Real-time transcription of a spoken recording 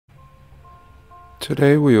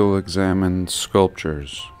Today we will examine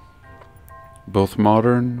sculptures, both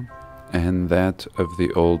modern and that of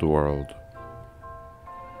the old world.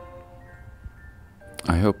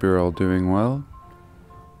 I hope you're all doing well,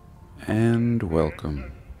 and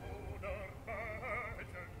welcome.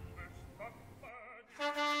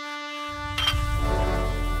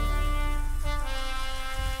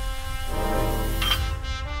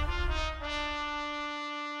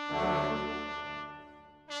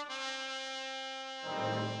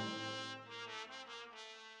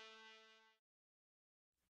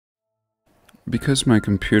 Because my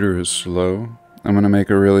computer is slow, I'm going to make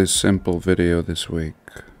a really simple video this week.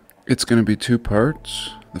 It's going to be two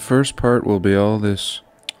parts. The first part will be all this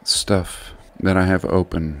stuff that I have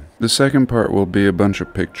open. The second part will be a bunch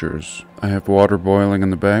of pictures. I have water boiling in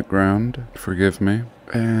the background, forgive me.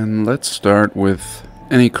 And let's start with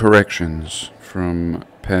any corrections from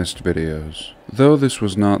past videos. Though this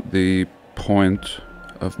was not the point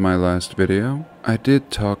of my last video, I did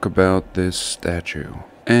talk about this statue.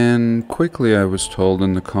 And quickly I was told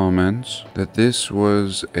in the comments that this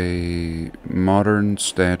was a modern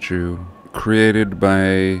statue created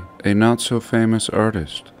by a not-so-famous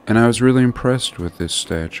artist. And I was really impressed with this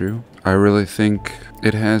statue. I really think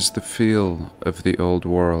it has the feel of the old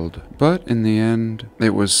world. But in the end,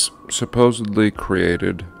 it was supposedly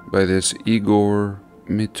created by this Igor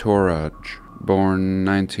Mitoraj, born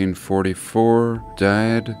 1944,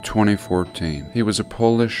 died 2014. He was a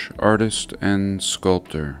Polish artist and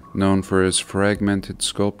sculptor, known for his fragmented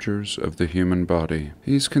sculptures of the human body.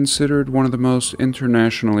 He's considered one of the most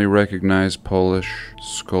internationally recognized Polish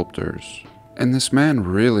sculptors. And this man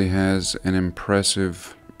really has an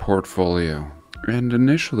impressive portfolio. And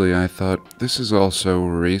initially I thought, this is also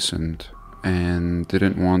recent, and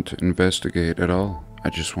didn't want to investigate at all.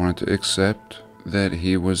 I just wanted to accept that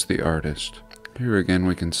he was the artist. Here again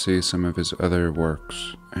we can see some of his other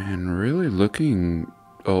works, and really looking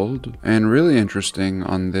old and really interesting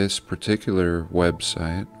on this particular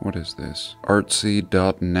website. What is this?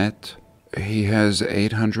 Artsy.net. He has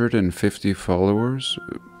 850 followers.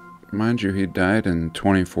 Mind you, he died in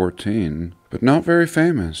 2014, but not very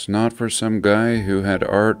famous. Not for some guy who had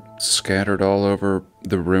art scattered all over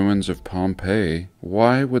the ruins of Pompeii.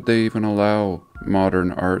 Why would they even allow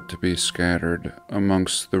modern art to be scattered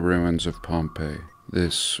amongst the ruins of Pompeii?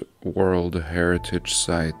 This World Heritage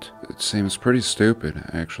Site. It seems pretty stupid,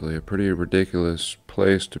 actually. A pretty ridiculous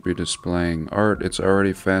place to be displaying art. It's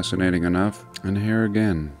already fascinating enough. And here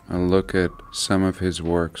again, a look at some of his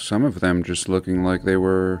works. Some of them just looking like they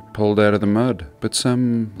were pulled out of the mud, but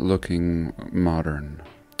some looking modern.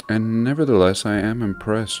 And nevertheless, I am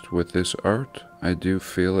impressed with this art. I do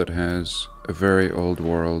feel it has a very old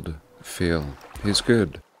world feel. He's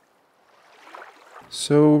good.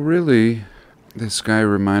 So really, this guy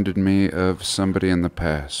reminded me of somebody in the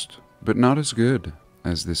past, but not as good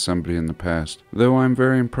as this somebody in the past, though I'm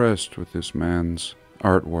very impressed with this man's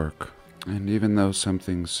artwork. And even though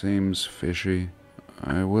something seems fishy,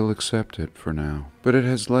 I will accept it for now. But it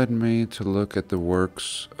has led me to look at the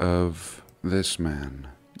works of this man.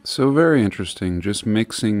 So very interesting, just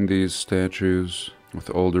mixing these statues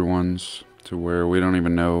with older ones to where we don't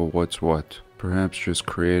even know what's what. Perhaps just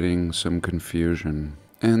creating some confusion.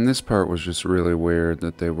 And this part was just really weird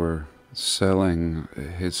that they were selling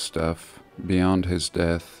his stuff beyond his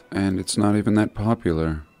death, and it's not even that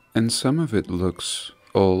popular. And some of it looks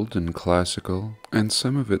old and classical, and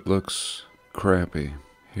some of it looks crappy.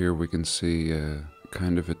 Here we can see a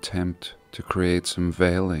kind of attempt to create some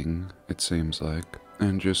veiling, it seems like,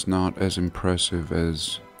 and just not as impressive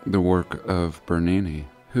as the work of Bernini,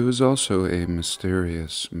 who is also a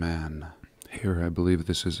mysterious man. Here I believe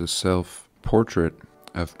this is a self-portrait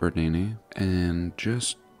of Bernini, and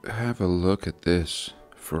just have a look at this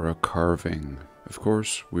for a carving. Of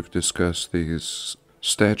course, we've discussed these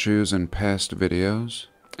statues in past videos,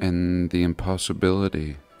 and the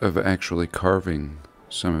impossibility of actually carving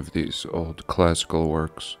some of these old classical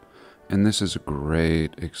works, and this is a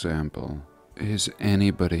great example. Is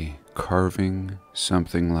anybody carving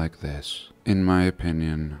something like this? In my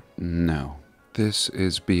opinion, no. This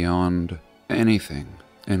is beyond anything,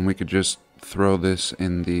 and we could just throw this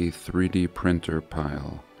in the 3D printer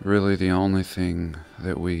pile. Really the only thing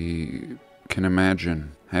that we can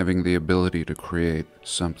imagine having the ability to create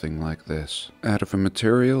something like this out of a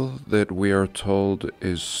material that we are told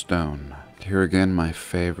is stone. Here again, my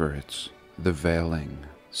favorites, the veiling.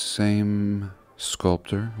 Same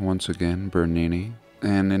sculptor, once again, Bernini,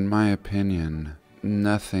 and in my opinion,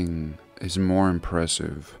 nothing is more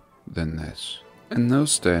impressive than this. And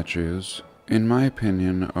those statues, in my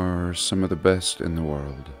opinion, are some of the best in the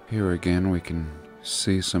world. Here again we can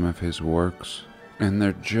see some of his works, And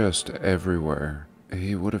they're just everywhere.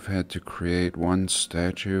 He would have had to create one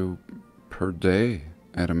statue per day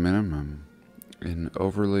at a minimum. An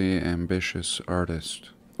overly ambitious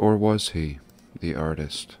artist. Or was he the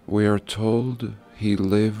artist? We are told he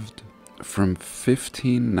lived from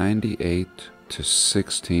 1598 to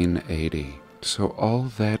 1680. So all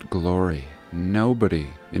that glory, nobody,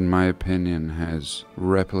 in my opinion, has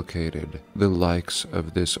replicated the likes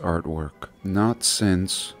of this artwork. Not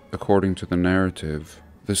since, according to the narrative,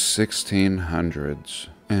 the 1600s.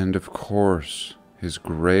 And of course, his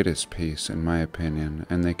greatest piece, in my opinion,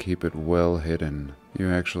 and they keep it well hidden.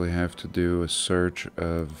 You actually have to do a search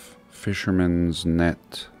of fisherman's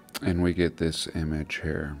net, and we get this image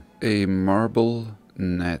here. A marble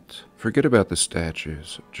net. Forget about the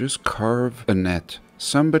statues. Just carve a net.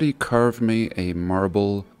 Somebody carve me a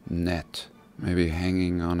marble net. Maybe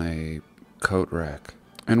hanging on a coat rack.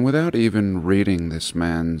 And without even reading this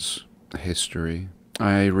man's history,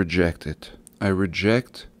 I reject it. I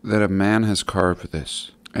reject that a man has carved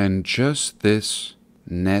this. And just this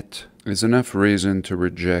net is enough reason to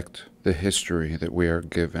reject the history that we are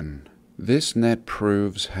given. This net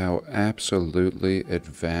proves how absolutely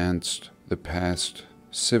advanced the past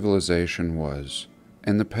civilization was.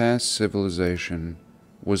 And the past civilization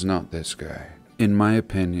was not this guy. In my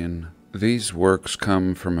opinion, these works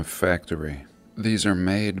come from a factory. These are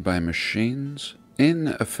made by machines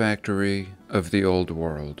in a factory of the old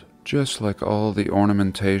world. Just like all the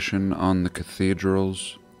ornamentation on the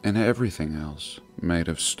cathedrals and everything else made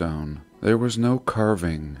of stone. There was no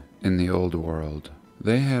carving in the old world.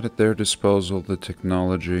 They had at their disposal the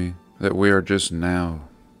technology that we are just now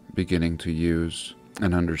beginning to use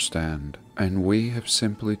and understand. And we have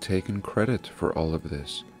simply taken credit for all of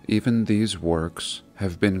this. Even these works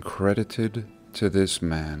have been credited to this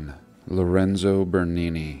man, Lorenzo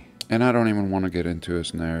Bernini. And I don't even want to get into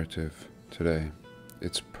his narrative today.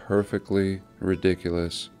 It's perfectly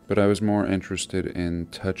ridiculous, but I was more interested in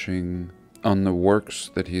touching on the works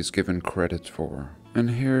that he's given credit for. And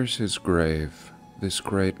here's his grave. This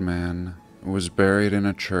great man was buried in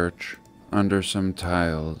a church under some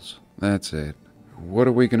tiles. That's it. What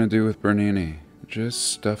are we going to do with Bernini?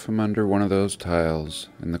 Just stuff him under one of those tiles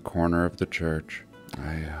in the corner of the church.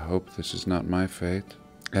 I hope this is not my fate.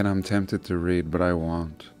 And I'm tempted to read, but I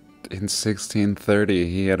won't. In 1630,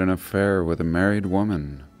 he had an affair with a married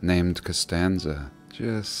woman named Costanza.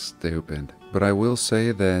 Just stupid. But I will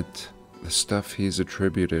say that the stuff he's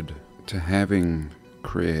attributed to having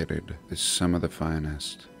created is some of the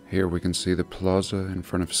finest. Here we can see the plaza in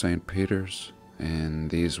front of St. Peter's, and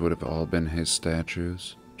these would have all been his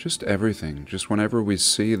statues. Just everything. Just whenever we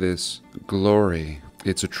see this glory,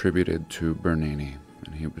 it's attributed to Bernini.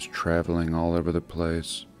 And he was traveling all over the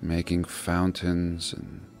place, making fountains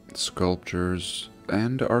and sculptures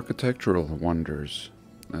and architectural wonders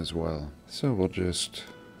as well. So we'll just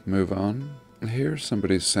move on. Here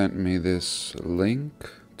somebody sent me this link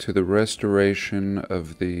to the restoration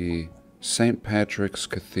of the St. Patrick's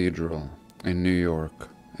Cathedral in New York.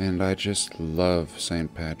 And I just love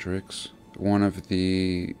St. Patrick's. One of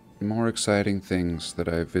the more exciting things that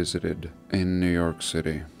I visited in New York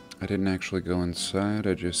City. I didn't actually go inside,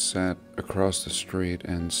 I just sat across the street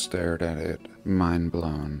and stared at it, mind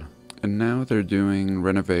blown. And now they're doing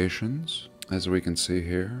renovations, as we can see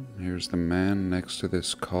here. Here's the man next to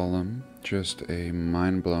this column, just a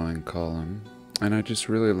mind-blowing column. And I just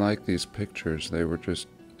really like these pictures, they were just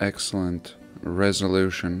excellent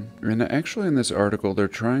resolution. And actually in this article they're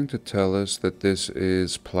trying to tell us that this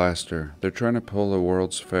is plaster. They're trying to pull a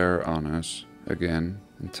World's Fair on us again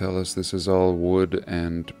and tell us this is all wood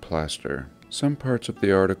and plaster. Some parts of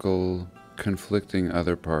the article conflicting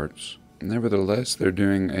other parts. Nevertheless, they're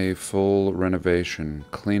doing a full renovation,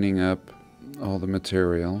 cleaning up all the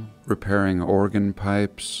material, repairing organ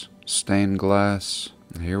pipes, stained glass.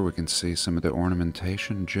 Here we can see some of the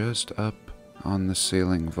ornamentation just up on the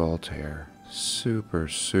ceiling vault here. Super,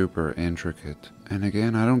 super intricate. And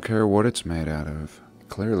again, I don't care what it's made out of.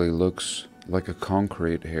 Clearly looks like a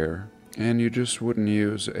concrete here. And you just wouldn't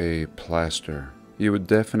use a plaster. You would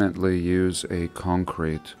definitely use a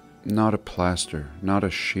concrete, not a plaster, not a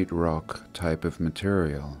sheetrock type of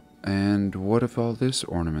material. And what of all this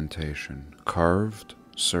ornamentation? Carved?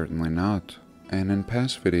 Certainly not. And in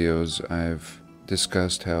past videos I've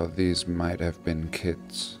discussed how these might have been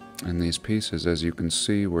kits. And these pieces, as you can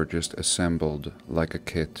see, were just assembled like a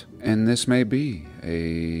kit. And this may be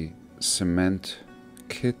a cement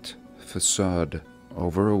kit facade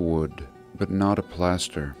over a wood, but not a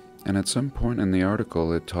plaster. And at some point in the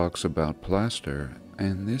article it talks about plaster,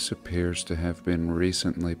 and this appears to have been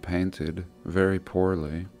recently painted very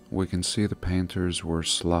poorly, we can see the painters were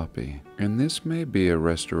sloppy. And this may be a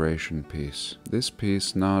restoration piece. This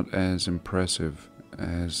piece not as impressive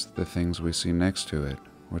as the things we see next to it,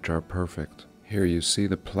 which are perfect. Here you see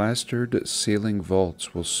the plastered ceiling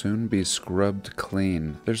vaults will soon be scrubbed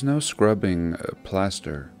clean. There's no scrubbing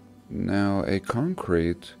plaster. Now a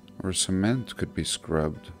concrete or cement could be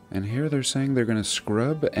scrubbed. And here they're saying they're going to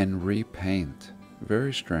scrub and repaint.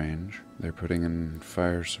 Very strange. They're putting in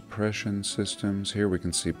fire suppression systems. Here we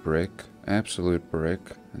can see brick, absolute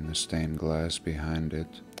brick, and the stained glass behind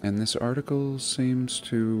it. And this article seems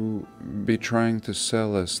to be trying to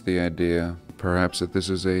sell us the idea, perhaps, that this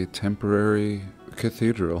is a temporary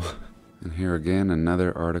cathedral. And here again,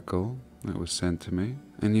 another article that was sent to me.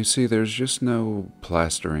 And you see there's just no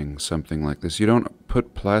plastering something like this. You don't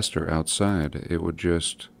put plaster outside. It would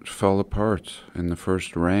just fall apart in the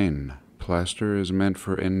first rain. Plaster is meant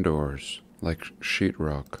for indoors, like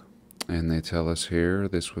sheetrock. And they tell us here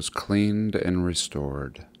this was cleaned and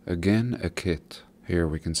restored. Again, a kit. Here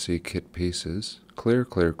we can see kit pieces. Clear,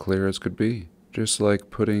 clear, clear as could be. Just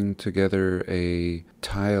like putting together a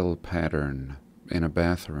tile pattern in a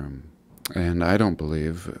bathroom. And I don't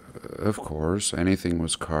believe, of course, anything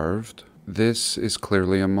was carved. This is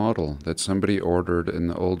clearly a model that somebody ordered in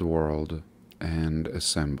the old world and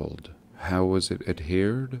assembled. How was it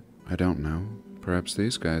adhered? I don't know. Perhaps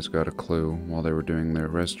these guys got a clue while they were doing their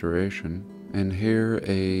restoration. And here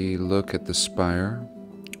a look at the spire,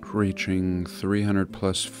 reaching 300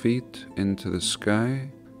 plus feet into the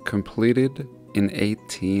sky, completed in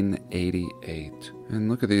 1888. And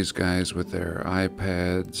look at these guys with their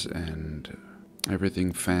iPads and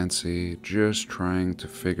everything fancy, just trying to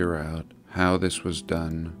figure out how this was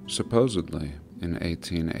done, supposedly, in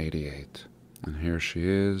 1888. And here she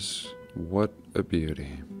is. What a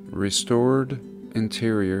beauty. Restored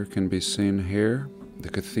interior can be seen here. The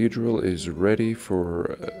cathedral is ready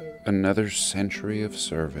for another century of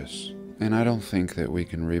service. And I don't think that we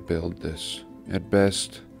can rebuild this. At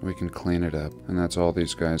best, we can clean it up, and that's all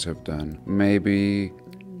these guys have done. Maybe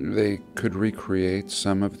they could recreate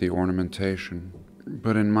some of the ornamentation,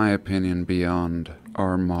 but in my opinion, beyond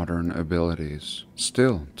our modern abilities.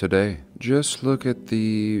 Still, today, just look at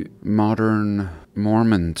the modern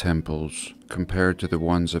Mormon temples compared to the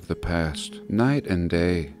ones of the past. Night and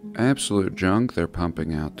day. Absolute junk they're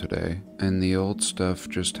pumping out today, and the old stuff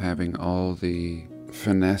just having all the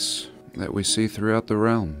finesse that we see throughout the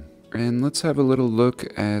realm. And let's have a little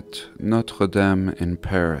look at Notre Dame in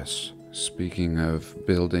Paris. Speaking of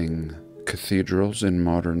building cathedrals in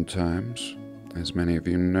modern times, as many of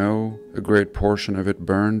you know, a great portion of it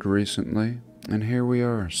burned recently. And here we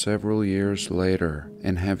are, several years later,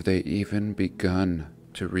 and have they even begun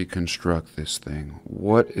to reconstruct this thing?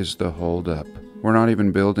 What is the holdup? We're not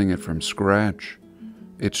even building it from scratch.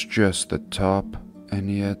 It's just the top,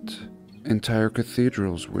 and yet entire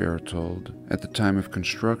cathedrals, we are told, at the time of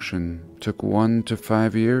construction, took 1 to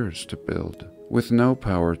 5 years to build, with no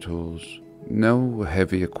power tools, no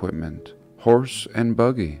heavy equipment, horse and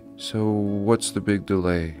buggy. So what's the big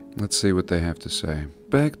delay? Let's see what they have to say.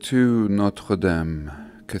 Back to Notre Dame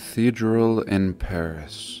Cathedral in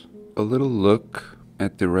Paris. A little look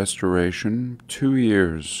at the restoration 2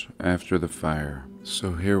 years after the fire.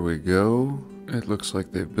 So here we go. It looks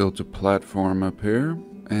like they've built a platform up here,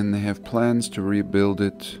 and they have plans to rebuild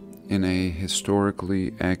it in a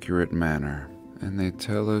historically accurate manner. And they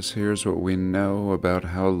tell us here's what we know about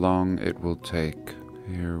how long it will take.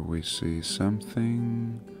 Here we see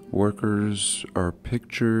something. Workers are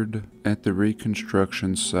pictured at the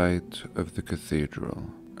reconstruction site of the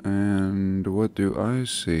cathedral. And what do I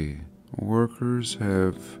see? Workers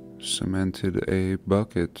have cemented a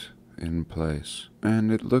bucket in place.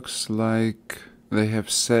 And it looks like they have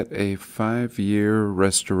set a 5-year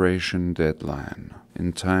restoration deadline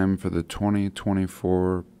in time for the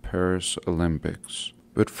 2024 Paris Olympics.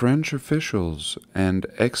 But French officials and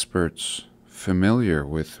experts familiar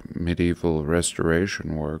with medieval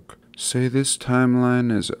restoration work say this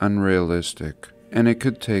timeline is unrealistic, and it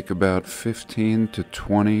could take about 15 to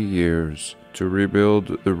 20 years to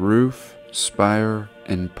rebuild the roof, spire,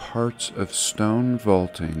 and parts of stone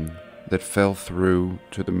vaulting that fell through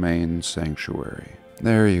to the main sanctuary.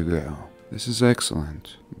 There you go. This is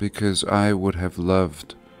excellent, because I would have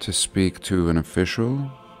loved to speak to an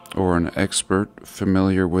official or an expert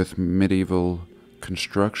familiar with medieval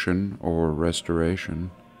construction or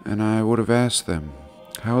restoration, and I would have asked them,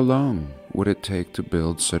 how long would it take to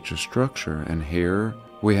build such a structure? And here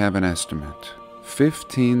we have an estimate.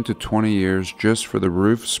 15 to 20 years just for the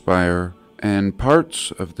roof, spire, and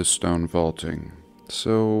parts of the stone vaulting.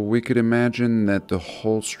 So we could imagine that the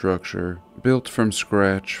whole structure, built from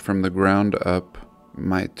scratch, from the ground up,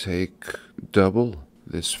 might take double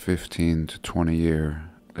this 15 to 20 year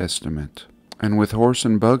estimate. And with horse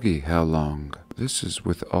and buggy, how long? This is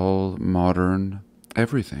with all modern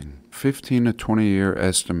everything. 15 to 20 year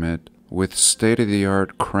estimate with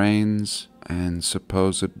state-of-the-art cranes and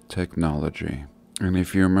supposed technology. And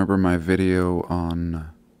if you remember my video on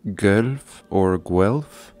Guelph or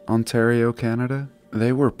Guelph, Ontario, Canada,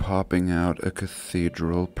 they were popping out a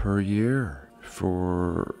cathedral per year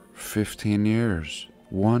for 15 years.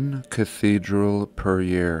 One cathedral per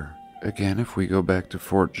year. Again, if we go back to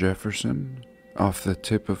Fort Jefferson, off the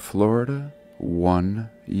tip of Florida, 1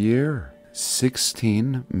 year.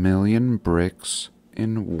 16 million bricks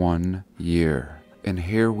in 1 year. And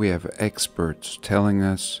here we have experts telling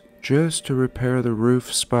us just to repair the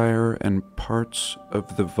roof spire and parts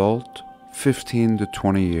of the vault, 15 to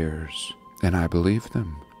 20 years. And I believe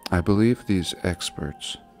them. I believe these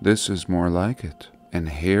experts. This is more like it. And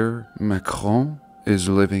here Macron is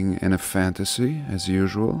living in a fantasy as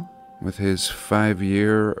usual, with his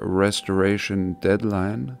 5-year restoration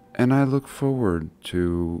deadline, and I look forward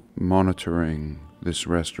to monitoring this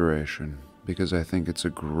restoration because I think it's a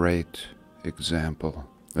great example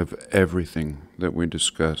of everything that we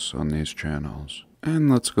discuss on these channels. And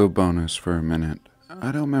let's go bonus for a minute.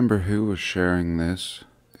 I don't remember who was sharing this.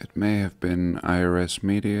 It may have been IRS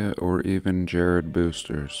Media or even Jared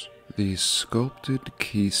Boosters. These sculpted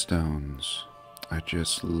keystones. I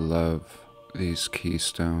just love these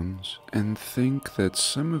keystones and think that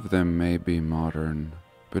some of them may be modern,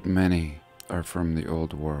 but many are from the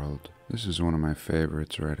old world. This is one of my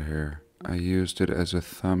favorites right here. I used it as a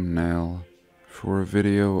thumbnail for a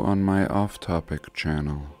video on my Off Topic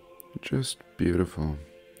channel. Just beautiful.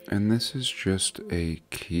 And this is just a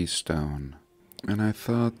keystone. And I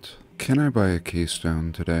thought, can I buy a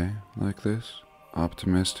keystone today like this?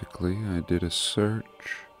 Optimistically, I did a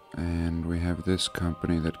search and we have this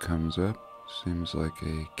company that comes up. Seems like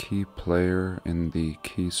a key player in the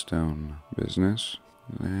keystone business.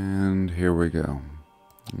 And here we go.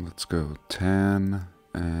 Let's go 10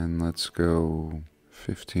 and let's go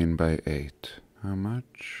 15 by 8. How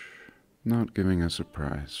much? Not giving us a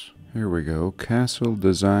price. Here we go.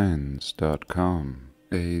 castledesigns.com.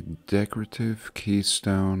 A decorative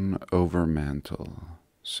keystone overmantle.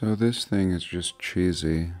 So this thing is just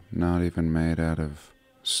cheesy, not even made out of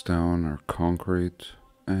stone or concrete.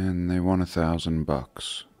 And they want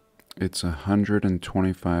 $1,000. It's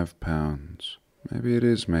 125 pounds. Maybe it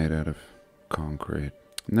is made out of concrete.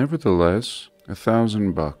 Nevertheless,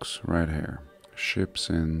 $1,000 right here. Ships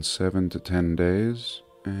in 7 to 10 days.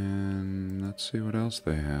 And let's see what else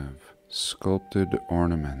they have. Sculpted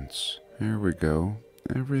ornaments. Here we go.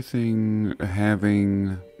 Everything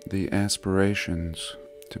having the aspirations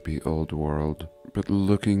to be old world, but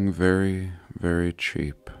looking very, very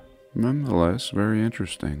cheap. Nonetheless, very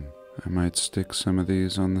interesting. I might stick some of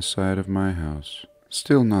these on the side of my house.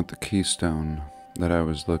 Still not the keystone that I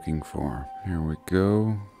was looking for. Here we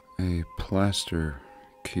go. A plaster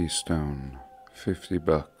keystone.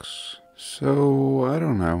 $50. So, I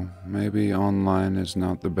don't know. Maybe online is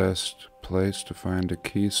not the best place to find a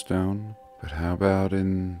keystone. But how about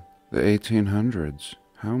in the 1800s?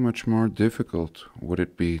 How much more difficult would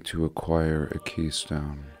it be to acquire a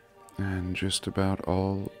keystone? And just about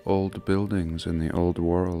all old buildings in the old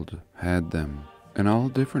world had them. And all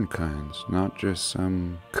different kinds, not just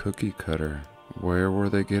some cookie cutter. Where were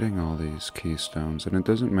they getting all these keystones? And it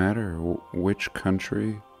doesn't matter which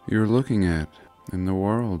country you're looking at in the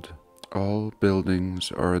world. All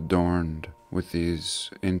buildings are adorned with these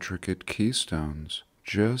intricate keystones.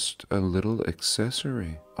 Just a little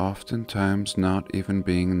accessory, oftentimes not even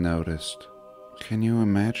being noticed. Can you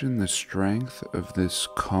imagine the strength of this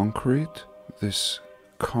concrete? This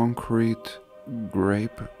concrete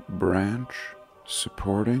grape branch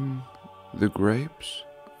supporting the grapes?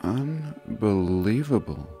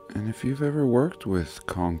 Unbelievable. And if you've ever worked with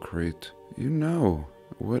concrete, you know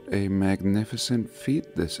what a magnificent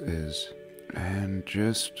feat this is. And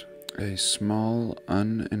just a small,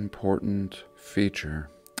 unimportant feature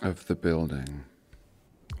of the building.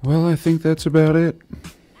 Well, I think that's about it.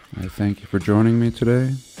 I thank you for joining me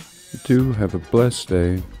today. Do have a blessed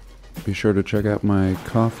day. Be sure to check out my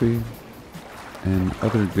coffee and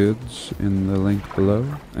other goods in the link below,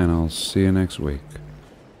 and I'll see you next week.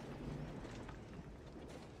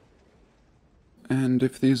 And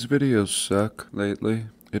if these videos suck lately,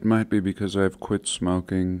 it might be because I've quit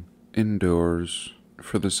smoking indoors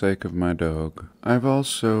for the sake of my dog. I've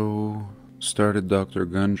also started Dr.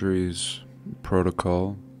 Gundry's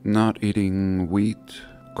protocol, not eating wheat,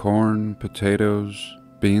 corn, potatoes,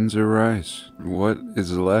 beans, or rice. What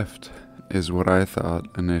is left is what I thought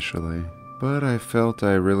initially. But I felt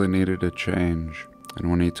I really needed a change. And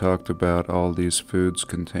when he talked about all these foods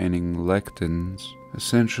containing lectins,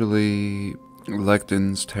 essentially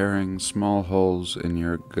lectins tearing small holes in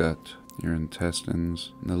your gut, your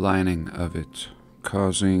intestines, the lining of it,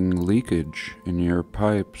 causing leakage in your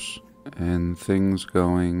pipes and things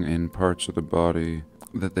going in parts of the body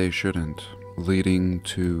that they shouldn't, leading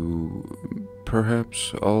to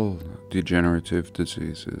perhaps all degenerative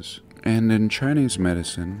diseases. And in Chinese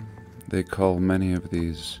medicine, they call many of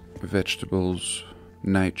these vegetables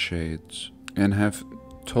nightshades, and have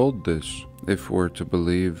told this, if we're to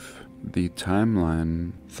believe the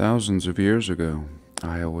timeline, thousands of years ago.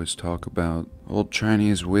 I always talk about old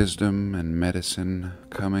Chinese wisdom and medicine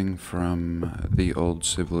coming from the old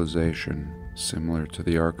civilization, similar to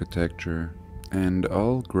the architecture, and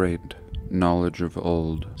all great knowledge of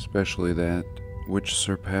old, especially that which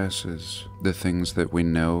surpasses the things that we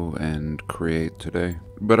know and create today.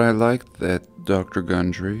 But I liked that Dr.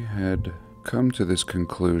 Gundry had come to this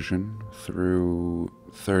conclusion through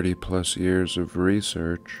 30 plus years of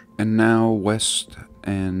research, and now West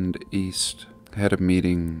and East had a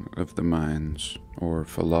meeting of the minds, or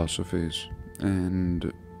philosophies,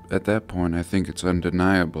 and at that point I think it's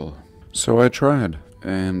undeniable. So I tried,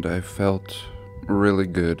 and I felt really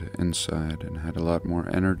good inside and had a lot more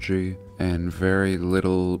energy and very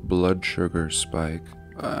little blood sugar spike.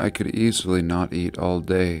 I could easily not eat all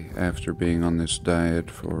day after being on this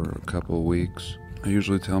diet for a couple weeks. I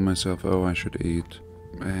usually tell myself, oh, I should eat,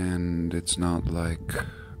 and it's not like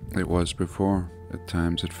it was before. At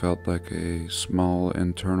times it felt like a small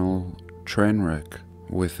internal train wreck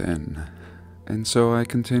within. And so I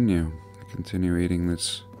continue eating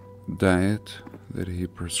this diet that he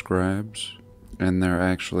prescribes, and there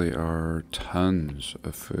actually are tons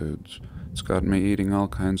of foods. It's got me eating all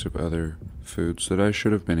kinds of other foods that I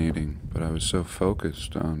should have been eating, but I was so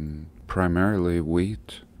focused on primarily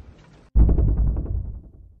wheat